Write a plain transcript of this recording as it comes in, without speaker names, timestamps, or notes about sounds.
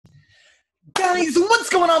Guys, what's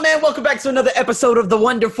going on, man? Welcome back to another episode of the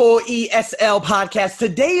wonderful ESL podcast.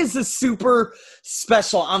 Today is a super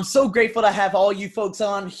special. I'm so grateful to have all you folks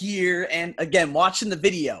on here and, again, watching the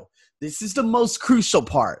video. This is the most crucial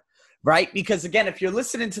part, right? Because, again, if you're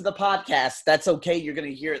listening to the podcast, that's okay. You're going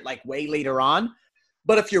to hear it, like, way later on.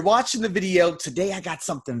 But if you're watching the video, today I got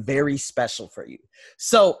something very special for you.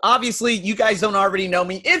 So, obviously, you guys don't already know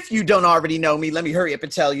me. If you don't already know me, let me hurry up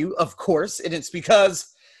and tell you, of course, and it's because...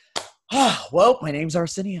 well, my name's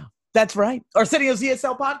Arsenio. That's right. Arsenio's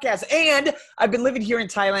ESL podcast. And I've been living here in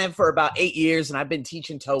Thailand for about 8 years, and I've been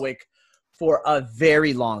teaching TOEIC for a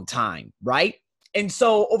very long time, right? And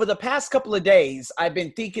so over the past couple of days, I've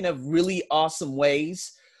been thinking of really awesome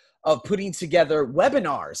ways of putting together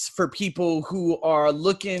webinars for people who are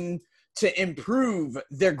looking to improve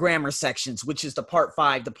their grammar sections, which is the part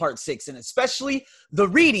 5, the part 6, and especially the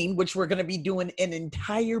reading, which we're going to be doing an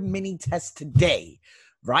entire mini test today.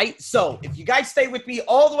 Right? So if you guys stay with me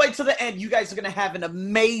all the way to the end, you guys are going to have an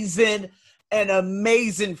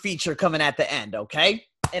amazing feature coming at the end, okay?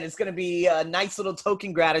 And it's going to be a nice little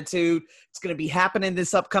token gratitude. It's going to be happening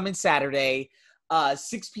this upcoming Saturday,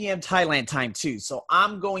 6 p.m. Thailand time too. So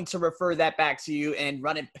I'm going to refer that back to you and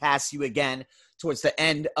run it past you again towards the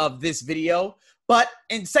end of this video. But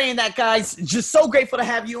in saying that, guys, just so grateful to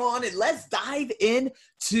have you on, and let's dive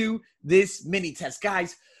into this mini test.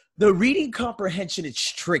 Guys, the reading comprehension is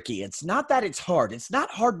tricky. It's not that it's hard. It's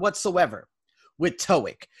not hard whatsoever with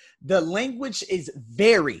TOEIC. The language is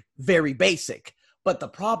very, very basic. But the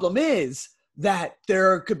problem is that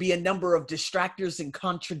there could be a number of distractors and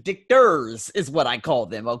contradictors is what I call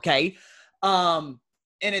them, okay? And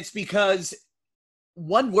it's because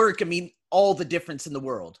one word can mean all the difference in the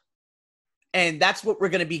world. And that's what we're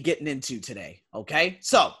going to be getting into today, okay?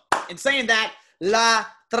 So, in saying that, La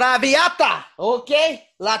Traviata, okay?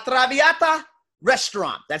 La Traviata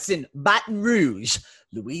restaurant. That's in Baton Rouge,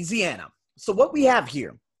 Louisiana. So what we have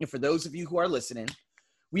here, and for those of you who are listening,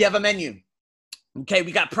 we have a menu. Okay,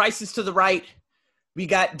 we got prices to the right. We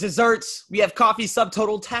got desserts. We have coffee,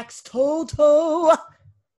 subtotal, tax total.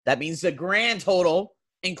 That means the grand total,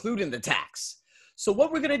 including the tax. So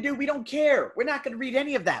what we're going to do, we don't care. We're not going to read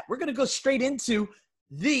any of that. We're going to go straight into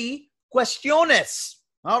the cuestiones,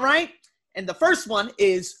 all right? And the first one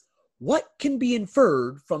is, what can be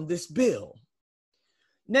inferred from this bill?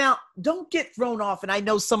 Now, don't get thrown off. And I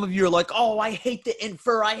know some of you are like, oh, I hate to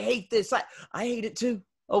infer. I hate this. I hate it too.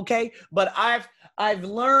 Okay. But I've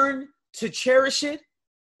learned to cherish it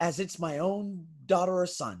as it's my own daughter or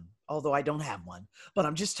son, although I don't have one. But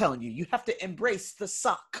I'm just telling you, you have to embrace the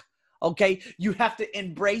suck. Okay. You have to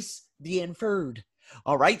embrace the inferred.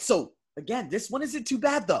 All right. So again, this one isn't too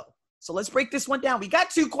bad though. So let's break this one down. We got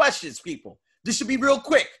 2 questions, people. This should be real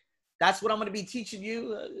quick. That's what I'm going to be teaching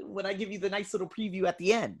you when I give you the nice little preview at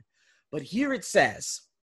the end. But here it says,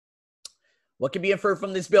 what can be inferred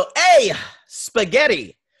from this bill? A,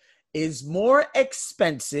 spaghetti is more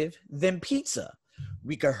expensive than pizza.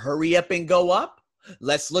 We could hurry up and go up.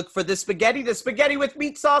 Let's look for the spaghetti. The spaghetti with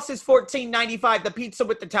meat sauce is $14.95. The pizza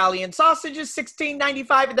with Italian sausage is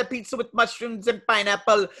 $16.95. And the pizza with mushrooms and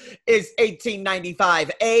pineapple is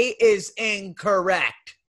 $18.95. A is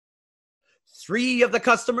incorrect. 3 of the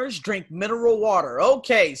customers drink mineral water.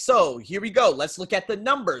 Okay, so here we go. Let's look at the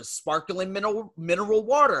numbers. Sparkling mineral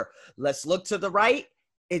water. Let's look to the right.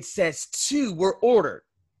 It says 2 were ordered.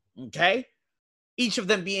 Okay? Each of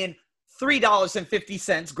them being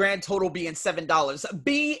 $3.50, grand total being $7.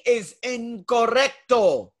 B is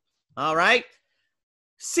incorrecto. All right.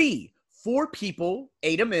 C, 4 people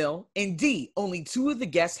ate a meal. And D, only 2 of the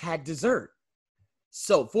guests had dessert.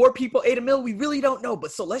 So 4 people ate a meal. We really don't know.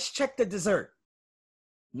 But so let's check the dessert.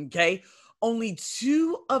 Okay. Only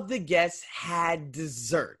 2 of the guests had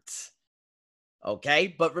dessert.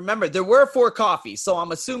 Okay. But remember, there were 4 coffees. So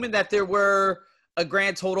I'm assuming that there were a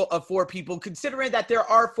grand total of 4 people, considering that there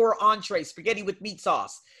are 4 entrees: spaghetti with meat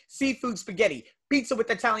sauce, seafood spaghetti, pizza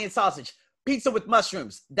with Italian sausage, pizza with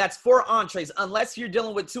mushrooms. That's 4 entrees, unless you're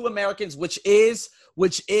dealing with 2 Americans, which is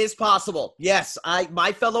possible. Yes,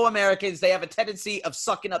 my fellow Americans, they have a tendency of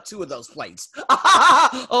sucking up 2 of those plates.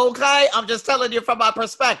 Okay, I'm just telling you from my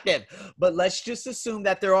perspective. But let's just assume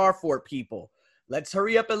that there are 4 people. Let's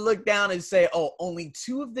hurry up and look down and say, oh, only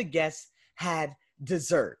 2 of the guests had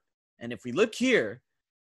dessert. And if we look here,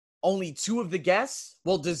 only 2 of the guests,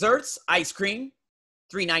 well, desserts, ice cream,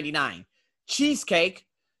 $3.99. Cheesecake,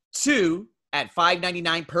 2 at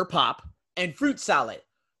 $5.99 per pop. And fruit salad,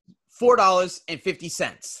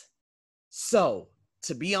 $4.50. So,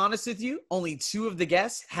 to be honest with you, only 2 of the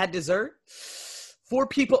guests had dessert. 4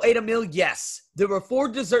 people ate a meal, yes. There were 4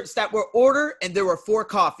 desserts that were ordered, and there were 4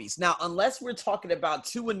 coffees. Now, unless we're talking about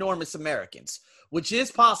 2 enormous Americans, which is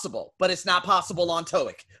possible, but it's not possible on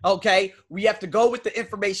TOEIC, okay? We have to go with the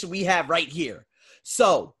information we have right here.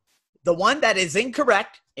 So, the one that is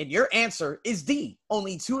incorrect in your answer is D.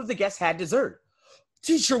 Only 2 of the guests had dessert.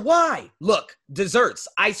 Teacher, why? Look, desserts,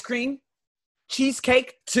 ice cream,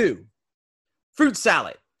 cheesecake, 2. Fruit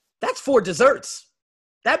salad, that's 4 desserts.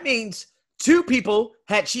 That means 2 people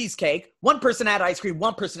had cheesecake, 1 person had ice cream,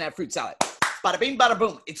 1 person had fruit salad. Bada bing, bada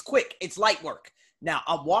boom. It's quick. It's light work. Now,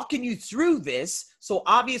 I'm walking you through this, so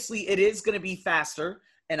obviously it is going to be faster,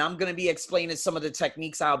 and I'm going to be explaining some of the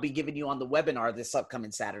techniques I'll be giving you on the webinar this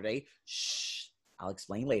upcoming Saturday. Shh, I'll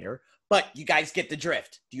explain later, but you guys get the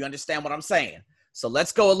drift. Do you understand what I'm saying? So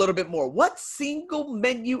let's go a little bit more. What single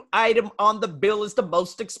menu item on the bill is the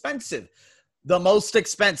most expensive? The most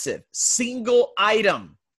expensive single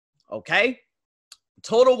item. Okay.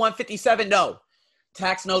 Total 157. No.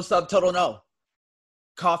 Tax, no. Subtotal, no.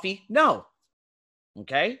 Coffee, no.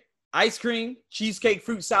 Okay. Ice cream, cheesecake,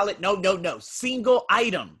 fruit salad, no, no, no. Single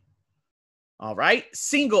item. All right.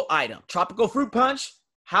 Single item. Tropical fruit punch,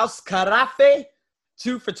 house carafe,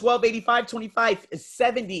 2 for $12.85, 25 is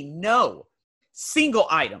 70. No. Single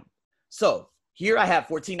item. So here I have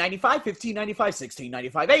 $14.95, $15.95,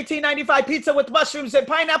 $16.95, $18.95 pizza with mushrooms and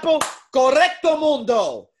pineapple. Correcto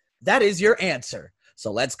mundo. That is your answer.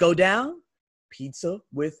 So let's go down. Pizza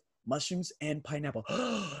with mushrooms and pineapple.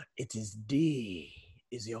 It is D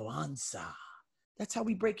is your answer. That's how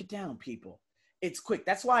we break it down, people. It's quick.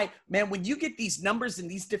 That's why, man, when you get these numbers and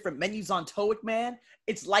these different menus on TOEIC, man,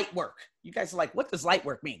 it's light work. You guys are like, what does light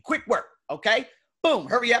work mean? Quick work, okay? Boom,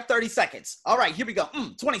 hurry up, 30 seconds. All right, here we go.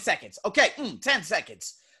 20 seconds. Okay, 10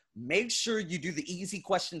 seconds. Make sure you do the easy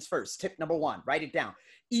questions first. Tip number 1, write it down.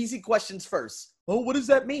 Easy questions first. Oh, what does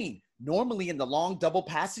that mean? Normally in the long double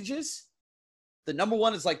passages, the number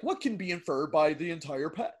 1 is like, what can be inferred by the entire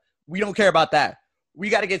passage? We don't care about that. We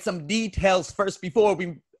got to get some details first before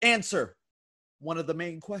we answer one of the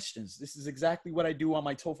main questions. This is exactly what I do on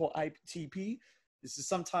my TOEFL ITP. This is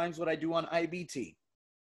sometimes what I do on IBT.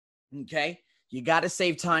 Okay? You got to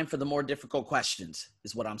save time for the more difficult questions,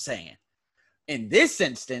 is what I'm saying. In this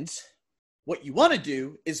instance, what you want to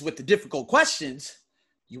do is with the difficult questions,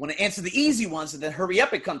 you want to answer the easy ones and then hurry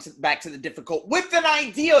up and come back to the difficult with an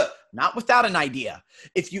idea, not without an idea.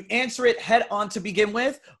 If you answer it head on to begin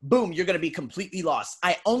with, boom, you're going to be completely lost.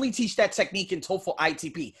 I only teach that technique in TOEFL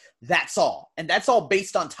ITP. That's all. And that's all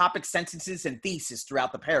based on topic sentences and thesis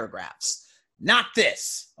throughout the paragraphs. Not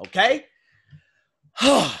this, okay?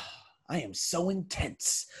 I am so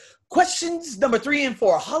intense. Questions number 3 and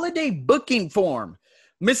 4, holiday booking form.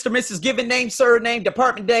 Mr. Mrs. given name, surname,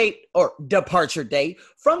 department date, or departure date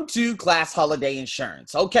from to class holiday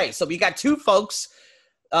insurance. Okay, so we got 2 folks.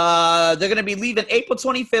 They're going to be leaving April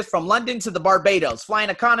 25th from London to the Barbados.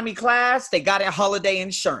 Flying economy class. They got a holiday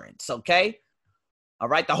insurance, okay? All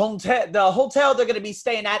right, the hotel they're going to be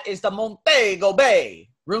staying at is the Montego Bay.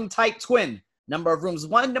 Room type twin. Number of rooms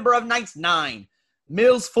 1, number of nights 9.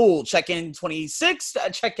 Meals full. Check-in 26,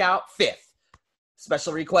 check-out 5th.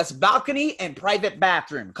 Special request balcony and private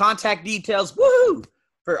bathroom. Contact details, woohoo!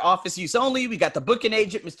 For office use only, we got the booking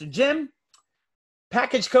agent, Mr. Jim.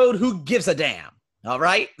 Package code, who gives a damn? All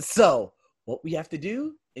right, so what we have to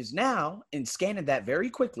do is now, in scanning that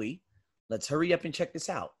very quickly, let's hurry up and check this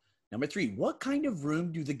out. Number 3, what kind of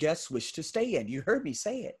room do the guests wish to stay in? You heard me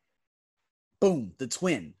say it. Boom, the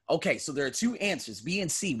twin. Okay, so there are 2 answers, B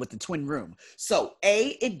and C, with the twin room. So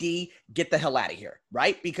A and D, get the hell out of here,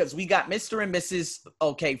 right? Because we got Mr. and Mrs.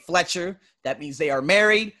 Okay, Fletcher. That means they are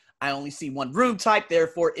married. I only see 1 room type,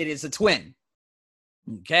 therefore it is a twin.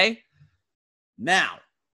 Okay? Now,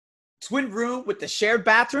 twin room with the shared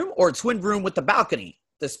bathroom or twin room with the balcony?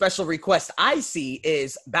 The special request I see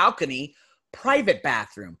is balcony, private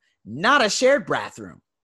bathroom, not a shared bathroom.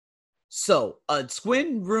 So a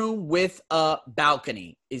twin room with a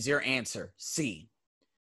balcony is your answer, C.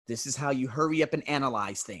 This is how you hurry up and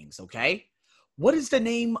analyze things, okay? What is the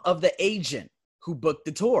name of the agent who booked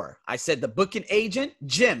the tour? I said the booking agent,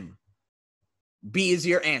 Jim. B is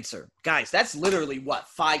your answer. Guys, that's literally,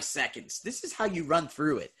 5 seconds. This is how you run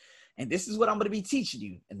through it. And this is what I'm going to be teaching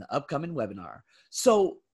you in the upcoming webinar.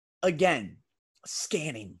 So, again,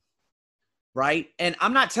 scanning. Right? And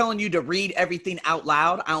I'm not telling you to read everything out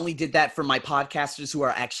loud. I only did that for my podcasters who are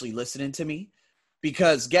actually listening to me.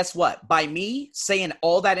 Because guess what? By me saying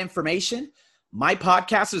all that information, my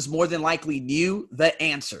podcasters more than likely knew the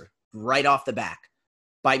answer right off the back.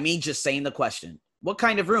 By me just saying the question. What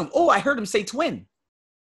kind of room? Oh, I heard him say twin.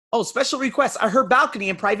 Oh, special request. I heard balcony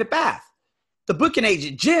and private bath. The booking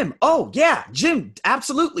agent, Jim. Oh, yeah, Jim,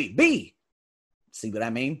 absolutely. B. See what I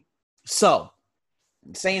mean? So,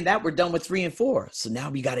 saying that, we're done with 3 and 4. So now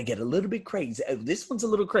we got to get a little bit crazy. This one's a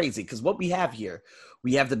little crazy because what we have here,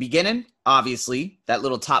 we have the beginning, obviously, that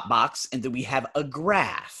little top box, and then we have a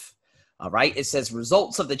graph. All right, it says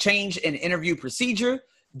results of the change in interview procedure,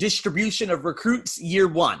 distribution of recruits year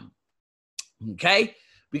 1. Okay,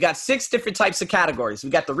 we got 6 different types of categories.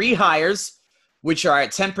 We got the rehires, which are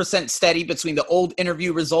at 10% steady between the old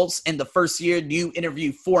interview results and the first year new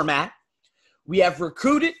interview format. We have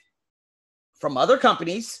recruited from other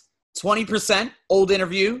companies, 20% old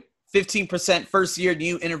interview, 15% first year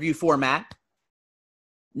new interview format.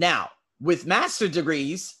 Now, with master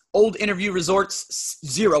degrees, old interview results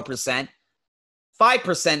 0%,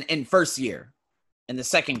 5% in first year in the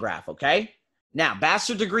second graph, okay? Now,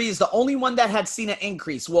 bachelor degree is the only one that had seen an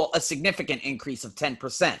increase, well, a significant increase of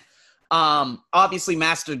 10%. Obviously,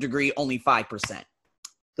 master degree, only 5%.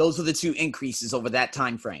 Those are the 2 increases over that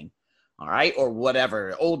time frame, all right? Or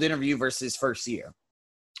whatever, old interview versus first year.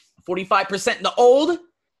 45% in the old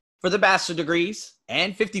for the bachelor degrees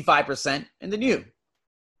and 55% in the new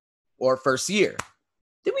or first year.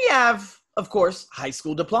 Then we have, of course, high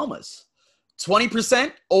school diplomas.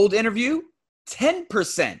 20% old interview,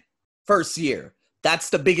 10% first year. That's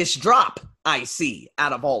the biggest drop I see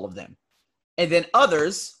out of all of them. And then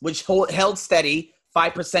others, which held steady,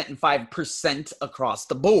 5% and 5% across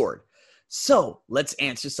the board. So let's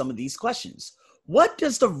answer some of these questions. What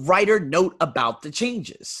does the writer note about the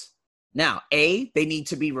changes? Now, A, they need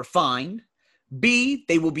to be refined. B,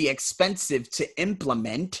 they will be expensive to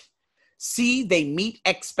implement. C, they meet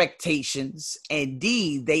expectations. And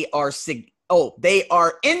D, they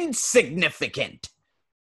are insignificant.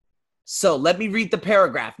 So let me read the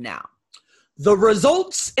paragraph now. The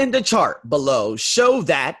results in the chart below show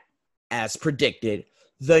that, as predicted,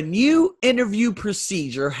 the new interview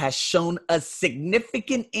procedure has shown a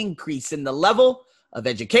significant increase in the level of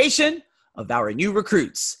education of our new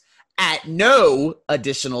recruits at no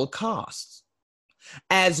additional cost.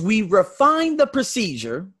 As we refine the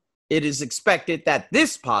procedure, it is expected that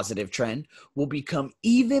this positive trend will become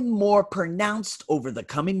even more pronounced over the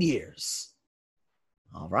coming years.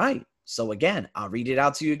 All right. So again, I'll read it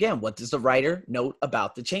out to you again. What does the writer note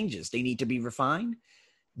about the changes? They need to be refined.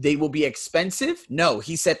 They will be expensive. No,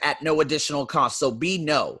 he said at no additional cost. So B,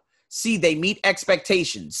 no. C, they meet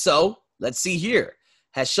expectations. So let's see here.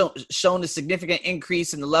 Has shown a significant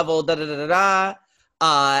increase in the level,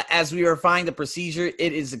 as we refine the procedure,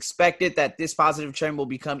 it is expected that this positive trend will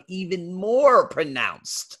become even more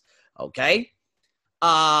pronounced. Okay.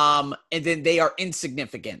 And then they are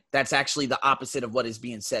insignificant. That's actually the opposite of what is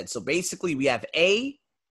being said. So basically we have A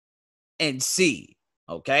and C,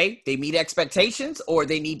 okay? They meet expectations or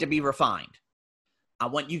they need to be refined. I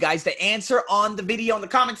want you guys to answer on the video in the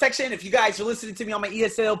comment section. If you guys are listening to me on my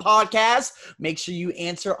ESL podcast, make sure you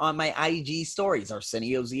answer on my IG stories,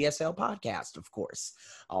 Arsenio's ESL podcast, of course.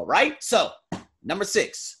 All right, so number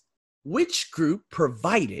 6, which group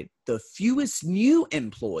provided the fewest new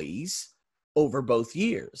employees over both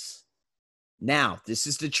years? Now, this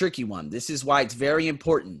is the tricky one. This is why it's very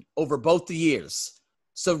important over both the years.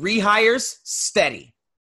 So rehires, steady.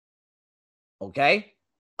 Okay?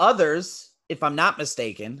 Others, if I'm not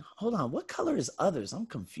mistaken, hold on. What color is others? I'm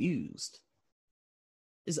confused.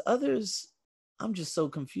 Is others, I'm just so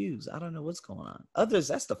confused. I don't know what's going on. Others,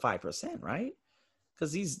 that's the 5%, right?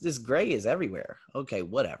 Because this gray is everywhere. Okay,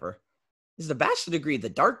 whatever. Is the bachelor degree the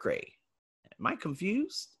dark gray? Am I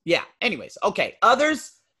confused? Yeah. Anyways. Okay.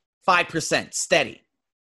 Others, 5%. Steady.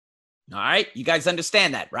 All right. You guys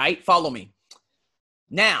understand that, right? Follow me.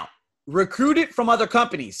 Now, recruited from other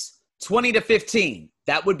companies, 20 to 15.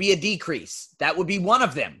 That would be a decrease. That would be one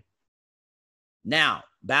of them. Now,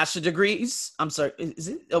 bachelor degrees. I'm sorry. Is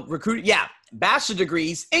it recruited? Yeah. Bachelor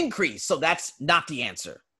degrees increase. So that's not the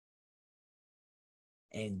answer.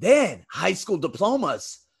 And then high school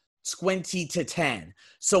diplomas, 20 to 10.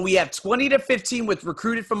 So we have 20 to 15 with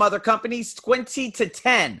recruited from other companies, 20 to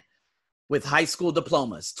 10 with high school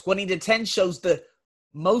diplomas. 20 to 10 shows the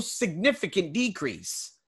most significant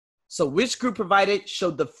decrease. So which group provided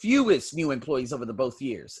showed the fewest new employees over the both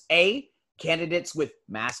years? A, candidates with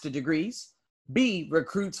master degrees. B,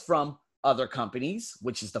 recruits from other companies,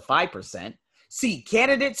 which is the 5%. C,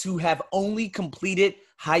 candidates who have only completed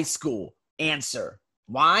high school. Answer.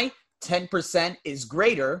 Why? 10% is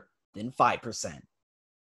greater than 5%.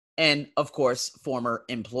 And of course, former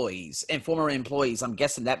employees. And former employees, I'm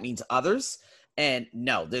guessing that means others. And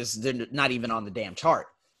no, they're not even on the damn chart.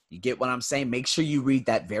 You get what I'm saying? Make sure you read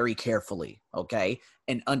that very carefully, okay?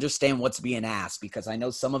 And understand what's being asked, because I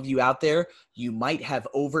know some of you out there, you might have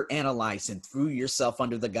overanalyzed and threw yourself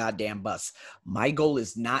under the goddamn bus. My goal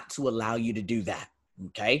is not to allow you to do that,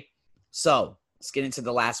 okay? So let's get into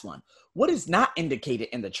the last one. What is not indicated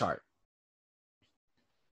in the chart?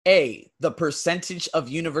 A, the percentage of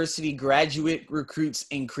university graduate recruits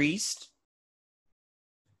increased.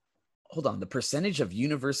 Hold on, the percentage of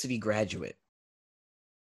university graduate.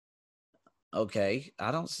 Okay,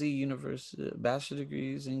 I don't see university bachelor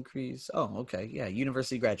degrees increase. Oh, okay, yeah,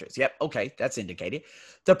 university graduates. Yep, okay, that's indicated.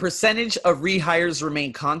 The percentage of rehires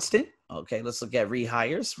remain constant. Okay, let's look at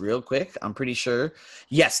rehires real quick. I'm pretty sure.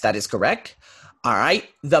 Yes, that is correct. All right,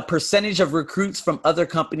 the percentage of recruits from other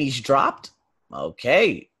companies dropped.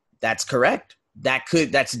 Okay, that's correct.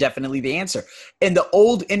 That's definitely the answer. In the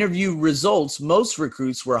old interview results, most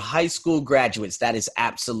recruits were high school graduates. That is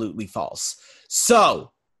absolutely false.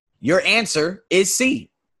 So, your answer is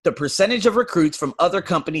C. The percentage of recruits from other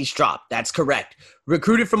companies dropped. That's correct.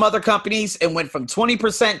 Recruited from other companies, it went from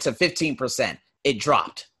 20% to 15%. It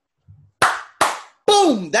dropped.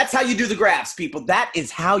 Boom! That's how you do the graphs, people. That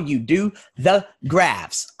is how you do the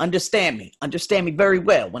graphs. Understand me. Understand me very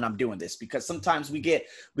well when I'm doing this, because sometimes we get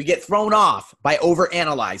thrown off by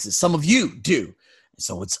overanalyzing. Some of you do.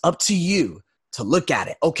 So it's up to you to look at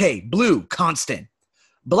it. Okay, blue, constant.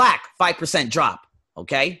 Black, 5% drop.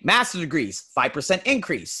 Okay, master degrees, 5%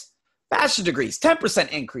 increase. Bachelor degrees, 10%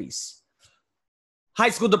 increase. High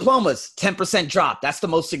school diplomas, 10% drop. That's the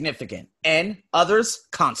most significant. And others,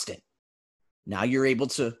 constant. Now you're able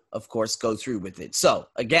to, of course, go through with it. So,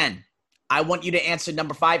 again, I want you to answer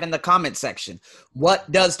number 5 in the comment section. What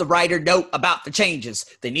does the writer note about the changes?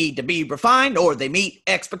 They need to be refined or they meet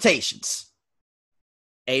expectations.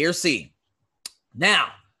 A or C. Now,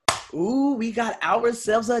 ooh, we got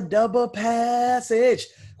ourselves a double passage.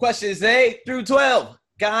 Questions A through 12.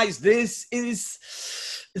 Guys,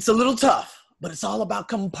 it's a little tough, but it's all about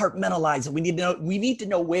compartmentalizing. We need to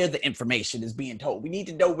know where the information is being told. We need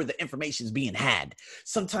to know where the information is being had.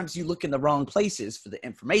 Sometimes you look in the wrong places for the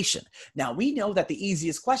information. Now, we know that the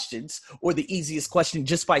easiest questions, or the easiest question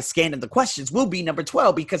just by scanning the questions, will be number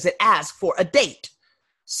 12 because it asks for a date.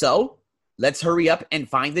 So, let's hurry up and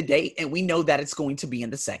find the date, and we know that it's going to be in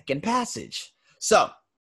the second passage. So,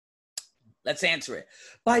 let's answer it.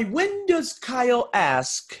 By when does Kyle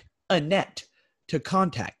ask Annette to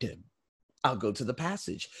contact him? I'll go to the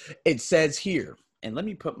passage. It says here, and let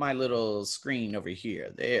me put my little screen over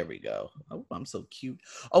here. There we go. Oh, I'm so cute.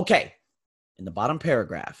 Okay, in the bottom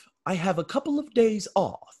paragraph, I have a couple of days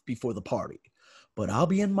off before the party, but I'll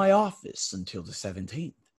be in my office until the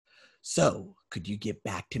 17th. So, could you get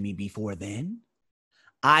back to me before then?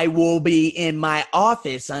 I will be in my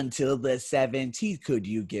office until the 17th. Could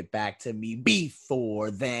you get back to me before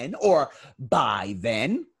then or by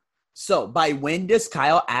then? So, by when does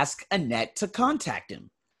Kyle ask Annette to contact him?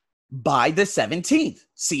 By the 17th.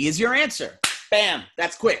 C is your answer. Bam,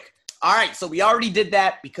 that's quick. All right, so we already did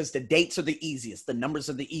that because the dates are the easiest. The numbers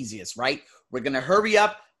are the easiest, right? We're going to hurry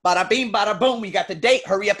up. Bada bing, bada boom. We got the date.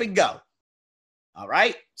 Hurry up and go. All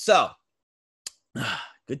right, so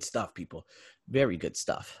good stuff, people. Very good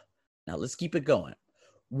stuff. Now let's keep it going.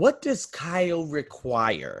 What does Kyle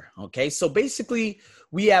require? Okay, so basically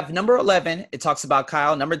we have number 11. It talks about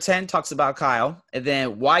Kyle. Number 10 talks about Kyle. And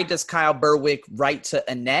then why does Kyle Berwick write to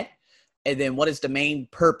Annette? And then what is the main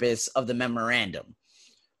purpose of the memorandum?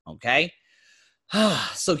 Okay,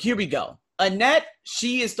 so here we go. Annette,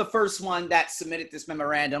 she is the first one that submitted this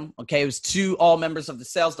memorandum. Okay, it was to all members of the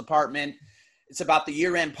sales department. It's about the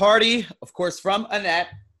year-end party, of course, from Annette,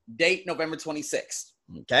 date November 26th,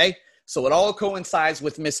 okay? So it all coincides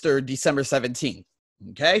with Mr. December 17th,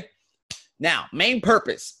 okay? Now, main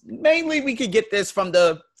purpose. Mainly, we could get this from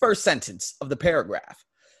the first sentence of the paragraph.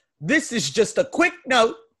 This is just a quick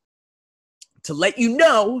note to let you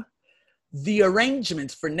know the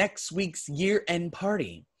arrangements for next week's year-end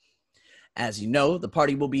party. As you know, the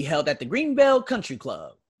party will be held at the Greenbelt Country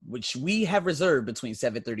Club, which we have reserved between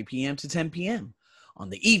 7:30 p.m. to 10 p.m. on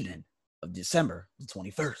the evening of December the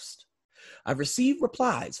 21st. I've received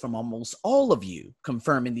replies from almost all of you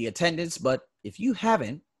confirming the attendance, but if you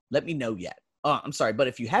haven't let me know yet, but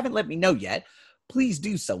if you haven't let me know yet, please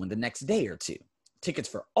do so in the next day or two. Tickets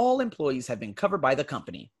for all employees have been covered by the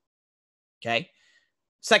company. Okay?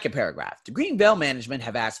 Second paragraph. The Greenbelt management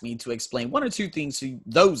have asked me to explain one or two things to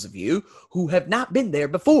those of you who have not been there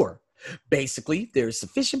before. Basically, there is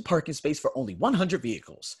sufficient parking space for only 100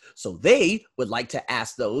 vehicles. So they would like to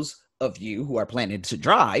ask those of you who are planning to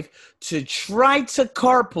drive to try to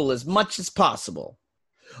carpool as much as possible.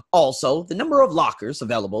 Also, the number of lockers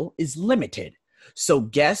available is limited. So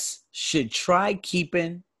guests should try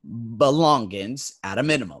keeping belongings at a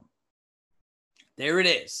minimum. There it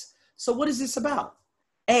is. So what is this about?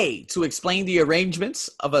 A, to explain the arrangements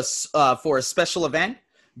of for a special event.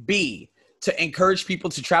 B, to encourage people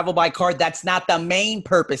to travel by car. That's not the main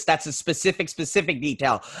purpose. That's a specific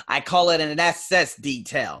detail. I call it an SS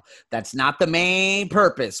detail. That's not the main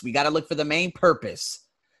purpose. We got to look for the main purpose.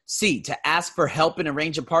 C, to ask for help and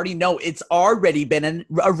arrange a party. No, it's already been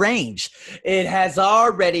arranged. It has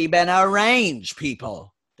already been arranged,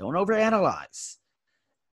 people. Don't overanalyze.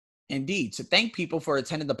 And D, to thank people for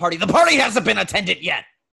attending the party. The party hasn't been attended yet.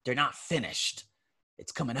 They're not finished.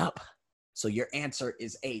 It's coming up. So your answer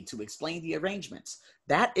is A, to explain the arrangements.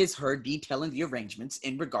 That is her detailing the arrangements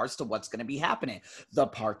in regards to what's going to be happening. The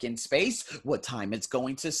parking space, what time it's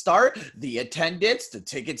going to start, the attendance, the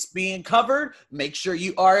tickets being covered. Make sure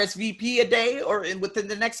you RSVP a day or within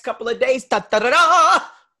the next couple of days.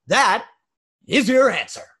 That is your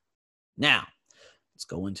answer. Now, let's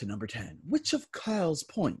go into number 10. Which of Kyle's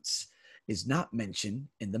points is not mentioned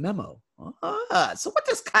in the memo? So what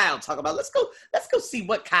does Kyle talk about? Let's go see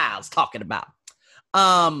what Kyle's talking about.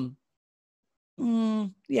 Now,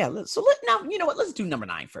 you know what? Let's do number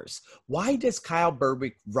 9 first. Why does Kyle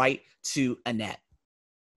Berwick write to Annette?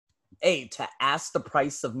 A, to ask the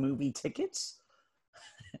price of movie tickets.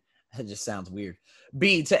 That just sounds weird.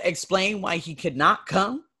 B, to explain why he could not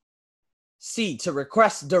come. C, to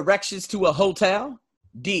request directions to a hotel.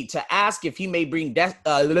 D, to ask if he may bring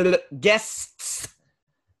guests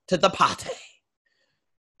to the party.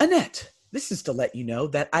 Annette, this is to let you know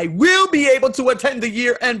that I will be able to attend the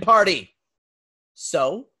year-end party.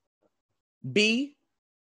 So, B,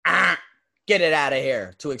 get it out of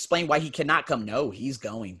here. To explain why he cannot come. No, he's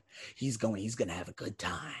going. He's going to have a good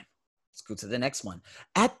time. Let's go to the next one.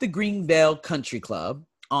 At the Greenvale Country Club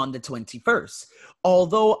on the 21st.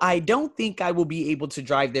 Although I don't think I will be able to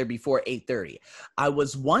drive there before 8:30. I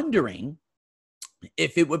was wondering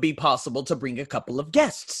if it would be possible to bring a couple of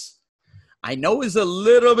guests. I know it's a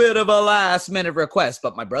little bit of a last minute request,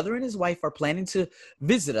 but my brother and his wife are planning to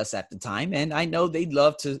visit us at the time, and I know they'd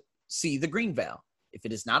love to see the Greenvale. If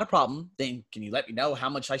it is not a problem, then can you let me know how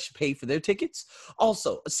much I should pay for their tickets?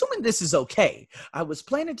 Also, assuming this is okay, I was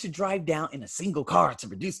planning to drive down in a single car to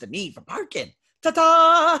reduce the need for parking.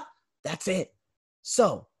 Ta-da! That's it.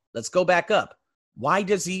 So let's go back up. Why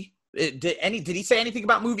does he, did he say anything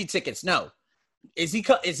about movie tickets? No. Is he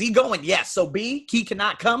going? Yes. So B, he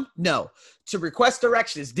cannot come? No. To request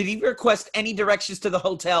directions. Did he request any directions to the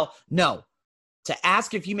hotel? No. To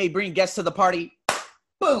ask if he may bring guests to the party?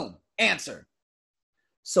 Boom. Answer.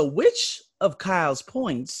 So which of Kyle's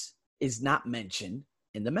points is not mentioned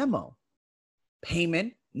in the memo?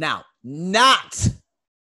 Payment. Now, not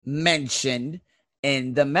mentioned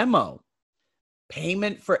in the memo.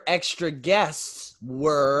 Payment for extra guests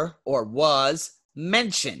was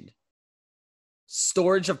mentioned.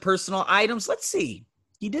 Storage of personal items. Let's see.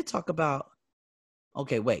 He did talk about,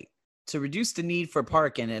 to reduce the need for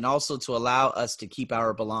parking and also to allow us to keep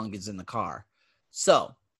our belongings in the car.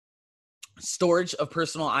 So, storage of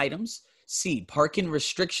personal items. C, parking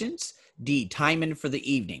restrictions. D, timing for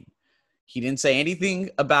the evening. He didn't say anything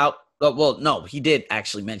about, no, he did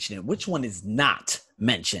actually mention it. Which one is not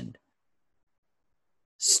mentioned?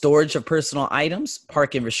 Storage of personal items,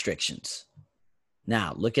 parking restrictions.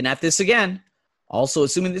 Now, looking at this again, also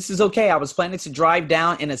assuming this is okay, I was planning to drive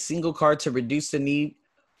down in a single car to reduce the need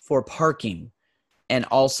for parking and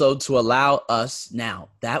also to allow us. Now,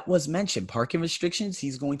 that was mentioned. Parking restrictions,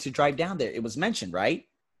 he's going to drive down there. It was mentioned, right?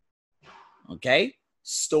 Okay.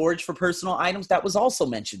 Storage for personal items, that was also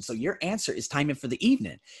mentioned. So your answer is timing for the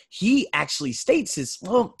evening. He actually states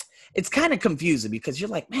it's kind of confusing because you're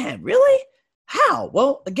like, man, really? How?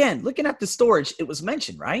 Well, again, looking at the storage, it was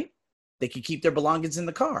mentioned, right? They could keep their belongings in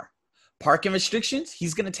the car. Parking restrictions,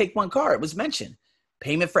 he's going to take one car. It was mentioned.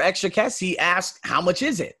 Payment for extra guests, he asked, how much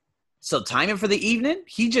is it? So timing for the evening,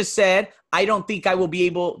 he just said, I don't think I will be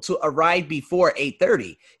able to arrive before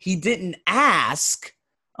 8:30. He didn't ask,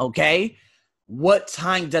 what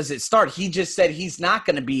time does it start? He just said he's not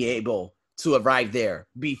going to be able to arrive there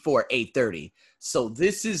before 8:30. So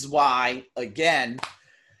this is why, again,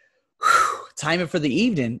 timing for the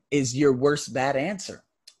evening is your worst bad answer.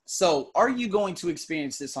 So are you going to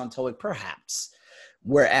experience this on TOEIC? Perhaps.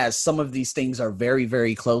 Whereas some of these things are very,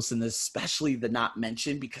 very close, and especially the not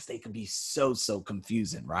mentioned because they can be so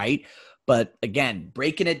confusing, right? But again,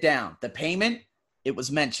 breaking it down, the payment, it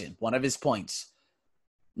was mentioned, one of his points.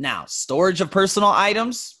 Now, storage of personal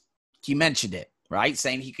items, he mentioned it, right?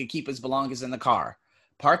 Saying he could keep his belongings in the car.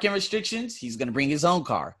 Parking restrictions, he's going to bring his own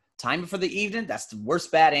car. Timing for the evening, that's the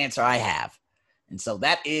worst bad answer I have. And so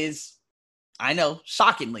that is, I know,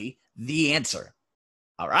 shockingly, the answer.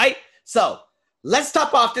 All right? So let's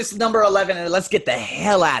top off this number 11 and let's get the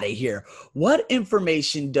hell out of here. What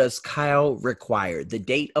information does Kyle require? The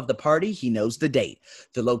date of the party? He knows the date.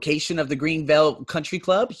 The location of the Greenville Country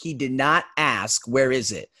Club? He did not ask. Where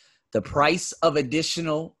is it? The price of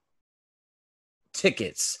additional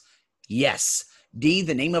tickets? Yes. D,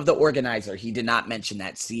 the name of the organizer. He did not mention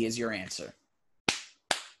that. C is your answer.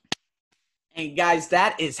 And guys,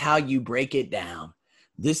 that is how you break it down.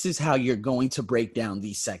 This is how you're going to break down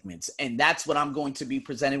these segments. And that's what I'm going to be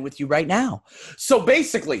presenting with you right now. So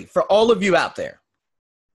basically, for all of you out there,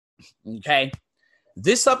 okay,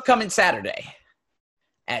 this upcoming Saturday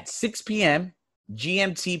at 6 p.m.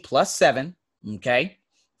 GMT plus 7, okay,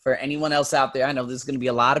 for anyone else out there, I know there's going to be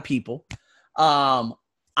a lot of people.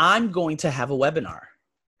 I'm going to have a webinar.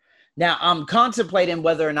 Now, I'm contemplating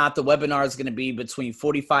whether or not the webinar is going to be between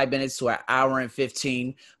 45 minutes to an hour and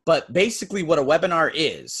 15. But basically what a webinar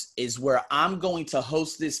is where I'm going to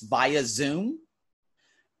host this via Zoom.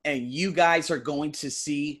 And you guys are going to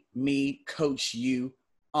see me coach you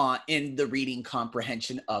in the reading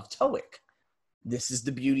comprehension of TOEIC. This is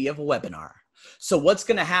the beauty of a webinar. So what's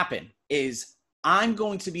going to happen is I'm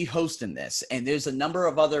going to be hosting this. And there's a number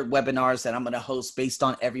of other webinars that I'm going to host based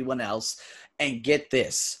on everyone else. And get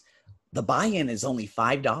this. The buy-in is only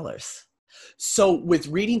 $5. So with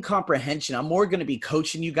reading comprehension, I'm more going to be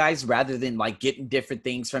coaching you guys rather than like getting different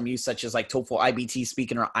things from you, such as like TOEFL, IBT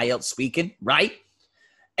speaking or IELTS speaking, right?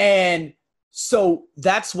 And so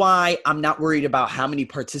that's why I'm not worried about how many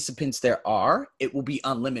participants there are. It will be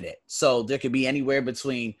unlimited. So there could be anywhere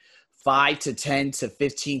between 5 to 10 to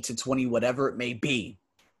 15 to 20, whatever it may be,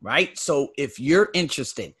 right? So if you're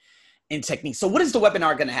interested in technique. So what is the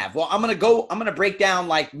webinar going to have? Well, I'm going to break down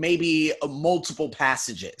like maybe multiple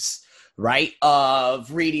passages, right,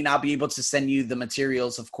 of reading. I'll be able to send you the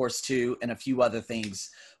materials, of course, too, and a few other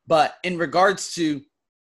things. But in regards to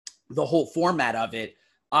the whole format of it,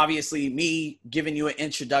 obviously me giving you an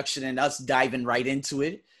introduction and us diving right into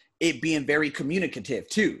it, it being very communicative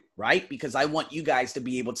too, right? Because I want you guys to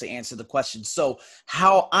be able to answer the questions. So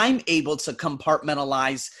how I'm able to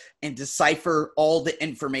compartmentalize and decipher all the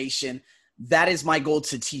information, that is my goal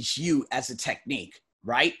to teach you as a technique,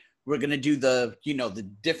 right? We're going to do the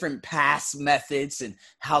different pass methods and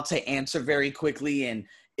how to answer very quickly. And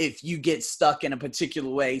if you get stuck in a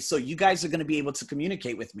particular way, so you guys are going to be able to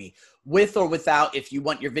communicate with me with or without, if you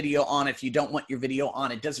want your video on, if you don't want your video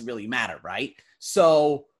on, it doesn't really matter, right?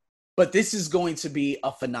 So, but this is going to be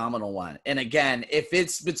a phenomenal one. And again, if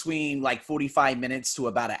it's between like 45 minutes to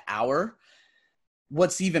about an hour,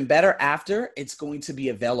 what's even better after, it's going to be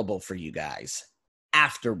available for you guys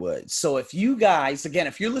afterwards. So if you guys, again,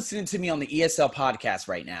 if you're listening to me on the ESL podcast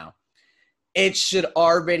right now, it should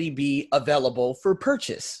already be available for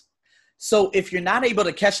purchase. So if you're not able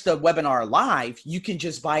to catch the webinar live, you can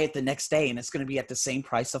just buy it the next day and it's going to be at the same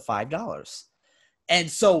price of $5. And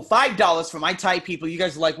so $5 for my Thai people, you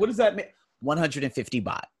guys are like, what does that mean? 150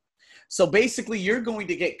 baht. So basically you're going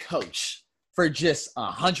to get coached for just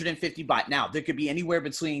 150 baht. Now there could be anywhere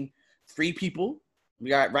between 3 people,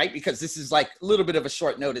 right? Because this is like a little bit of a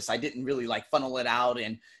short notice. I didn't really like funnel it out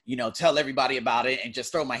and, tell everybody about it and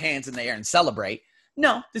just throw my hands in the air and celebrate.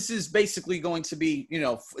 No, this is basically going to be,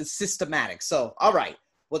 systematic. So, all right,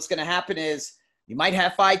 what's going to happen is, you might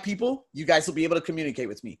have 5 people. You guys will be able to communicate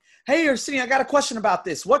with me. Hey, Arsenio, I got a question about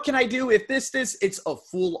this. What can I do if this? It's a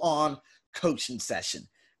full-on coaching session.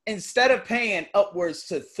 Instead of paying upwards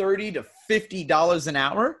to $30 to $50 an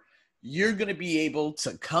hour, you're going to be able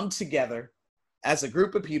to come together as a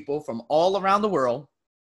group of people from all around the world,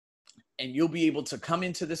 and you'll be able to come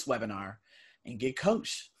into this webinar and get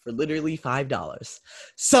coached for literally $5.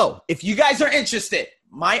 So if you guys are interested,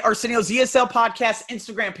 my Arsenio's ESL podcast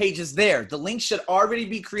Instagram page is there. The link should already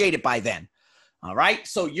be created by then. All right.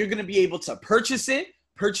 So you're going to be able to purchase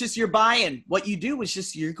your buy. And what you do is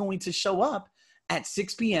just, you're going to show up at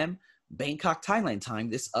 6 p.m. Bangkok, Thailand time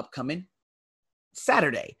this upcoming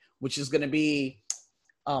Saturday, which is going to be,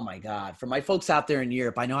 oh my God, for my folks out there in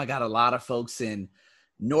Europe. I know I got a lot of folks in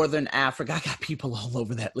Northern Africa. I got people all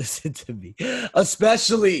over that listen to me,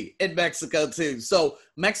 especially in Mexico too. So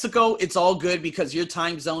Mexico, it's all good because your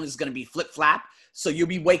time zone is going to be flip-flap. So you'll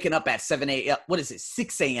be waking up at 7 a.m.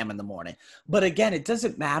 6 a.m. in the morning. But again, it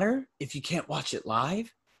doesn't matter if you can't watch it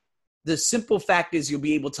live. The simple fact is you'll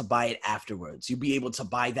be able to buy it afterwards. You'll be able to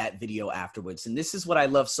buy that video afterwards. And this is what I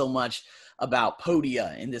love so much about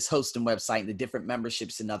Podia and this hosting website and the different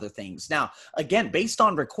memberships and other things. Now, again, based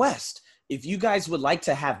on request, if you guys would like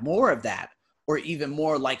to have more of that, or even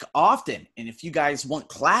more like often, and if you guys want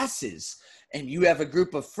classes and you have a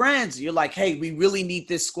group of friends, you're like, hey, we really need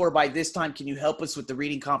this score by this time. Can you help us with the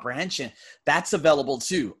reading comprehension? That's available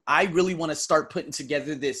too. I really want to start putting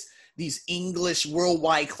together these English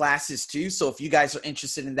worldwide classes too. So if you guys are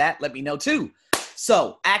interested in that, let me know too.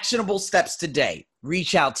 So actionable steps today.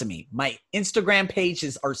 Reach out to me. My Instagram page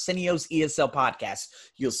is Arsenio's ESL Podcast.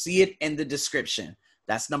 You'll see it in the description.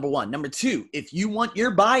 That's number one. Number two, if you want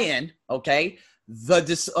your buy-in, okay, the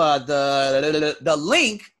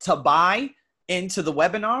link to buy into the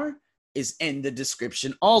webinar is in the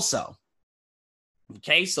description also.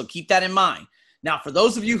 Okay, so keep that in mind. Now, for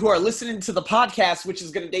those of you who are listening to the podcast, which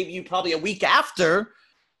is going to debut probably a week after,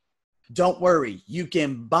 don't worry. You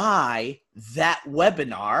can buy that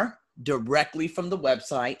webinar directly from the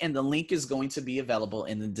website, and the link is going to be available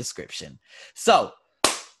in the description. So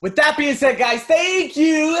with that being said, guys, thank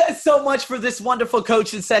you so much for this wonderful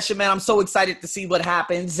coaching session, man. I'm so excited to see what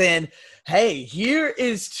happens. And hey, here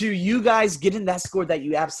is to you guys getting that score that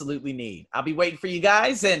you absolutely need. I'll be waiting for you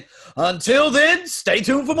guys. And until then, stay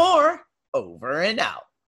tuned for more. Over and out.